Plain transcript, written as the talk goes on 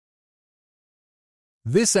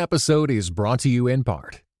This episode is brought to you in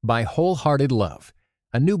part by Wholehearted Love,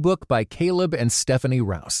 a new book by Caleb and Stephanie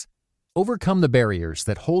Rouse. Overcome the barriers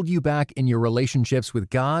that hold you back in your relationships with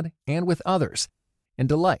God and with others, and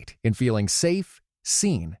delight in feeling safe,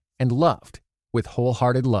 seen, and loved with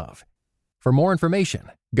Wholehearted Love. For more information,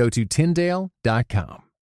 go to Tyndale.com.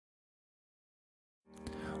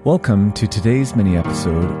 Welcome to today's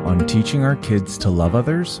mini-episode on teaching our kids to love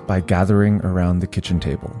others by gathering around the kitchen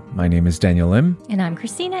table. My name is Daniel Lim. And I'm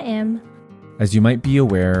Christina M. As you might be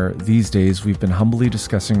aware, these days we've been humbly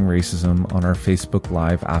discussing racism on our Facebook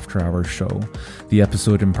Live After Hours show. The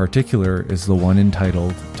episode in particular is the one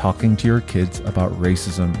entitled Talking to Your Kids About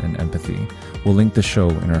Racism and Empathy. We'll link the show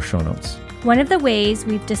in our show notes. One of the ways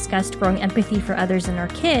we've discussed growing empathy for others and our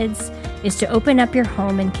kids is to open up your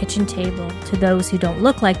home and kitchen table to those who don't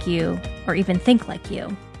look like you or even think like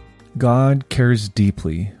you. God cares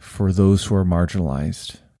deeply for those who are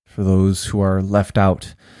marginalized, for those who are left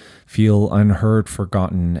out, feel unheard,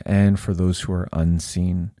 forgotten, and for those who are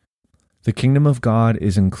unseen. The kingdom of God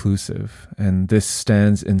is inclusive, and this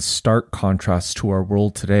stands in stark contrast to our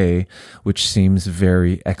world today, which seems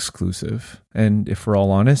very exclusive. And if we're all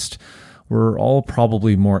honest, we're all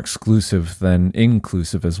probably more exclusive than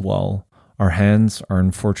inclusive as well. Our hands are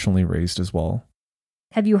unfortunately raised as well.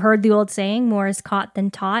 Have you heard the old saying, more is caught than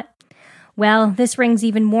taught? Well, this rings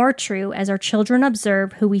even more true as our children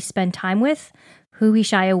observe who we spend time with, who we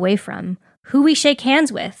shy away from, who we shake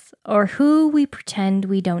hands with, or who we pretend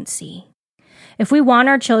we don't see. If we want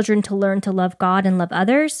our children to learn to love God and love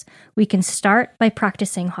others, we can start by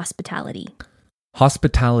practicing hospitality.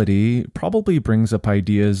 Hospitality probably brings up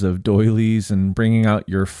ideas of doilies and bringing out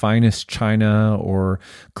your finest china or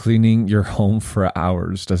cleaning your home for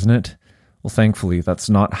hours, doesn't it? Well, thankfully, that's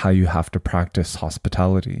not how you have to practice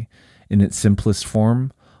hospitality. In its simplest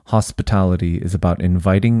form, hospitality is about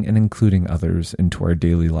inviting and including others into our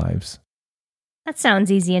daily lives. That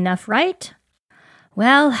sounds easy enough, right?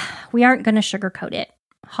 Well, we aren't going to sugarcoat it.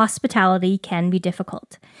 Hospitality can be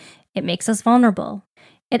difficult. It makes us vulnerable.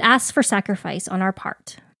 It asks for sacrifice on our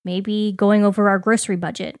part, maybe going over our grocery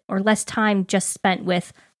budget or less time just spent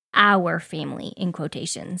with our family, in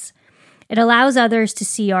quotations. It allows others to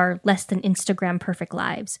see our less than Instagram perfect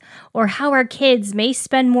lives, or how our kids may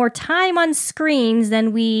spend more time on screens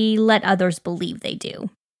than we let others believe they do.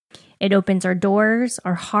 It opens our doors,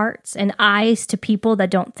 our hearts, and eyes to people that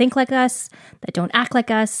don't think like us, that don't act like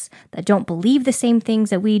us, that don't believe the same things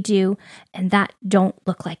that we do, and that don't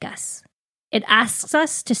look like us. It asks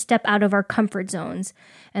us to step out of our comfort zones,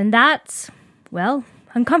 and that's, well,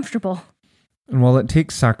 uncomfortable. And while it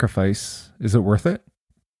takes sacrifice, is it worth it?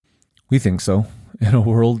 We think so. In a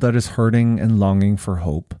world that is hurting and longing for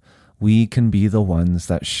hope, we can be the ones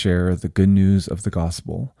that share the good news of the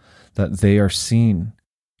gospel, that they are seen,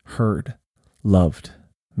 heard, loved,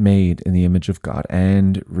 made in the image of God,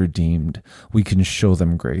 and redeemed. We can show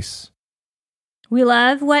them grace. We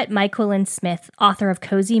love what Michael Lynn Smith, author of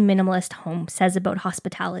Cozy Minimalist Home, says about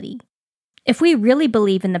hospitality. If we really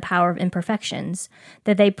believe in the power of imperfections,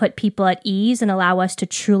 that they put people at ease and allow us to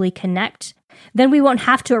truly connect, then we won't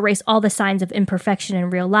have to erase all the signs of imperfection in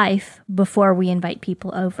real life before we invite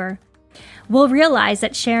people over. We'll realize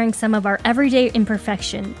that sharing some of our everyday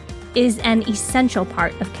imperfection is an essential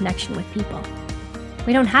part of connection with people.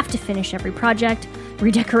 We don't have to finish every project,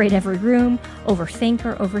 redecorate every room, overthink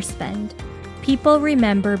or overspend. People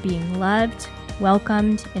remember being loved,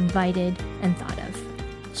 welcomed, invited, and thought of.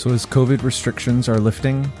 So as COVID restrictions are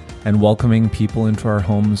lifting and welcoming people into our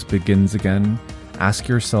homes begins again, ask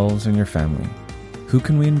yourselves and your family, who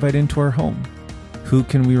can we invite into our home? Who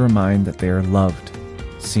can we remind that they are loved,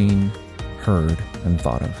 seen, heard, and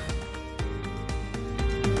thought of?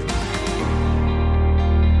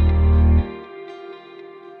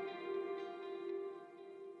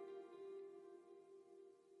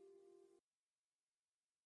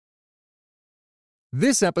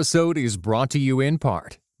 This episode is brought to you in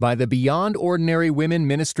part by the Beyond Ordinary Women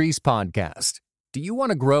Ministries podcast. Do you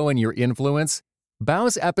want to grow in your influence?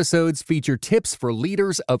 Bow's episodes feature tips for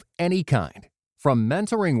leaders of any kind, from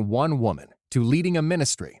mentoring one woman to leading a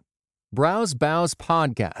ministry. Browse Bow's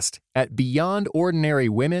podcast at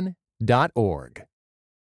beyondordinarywomen.org.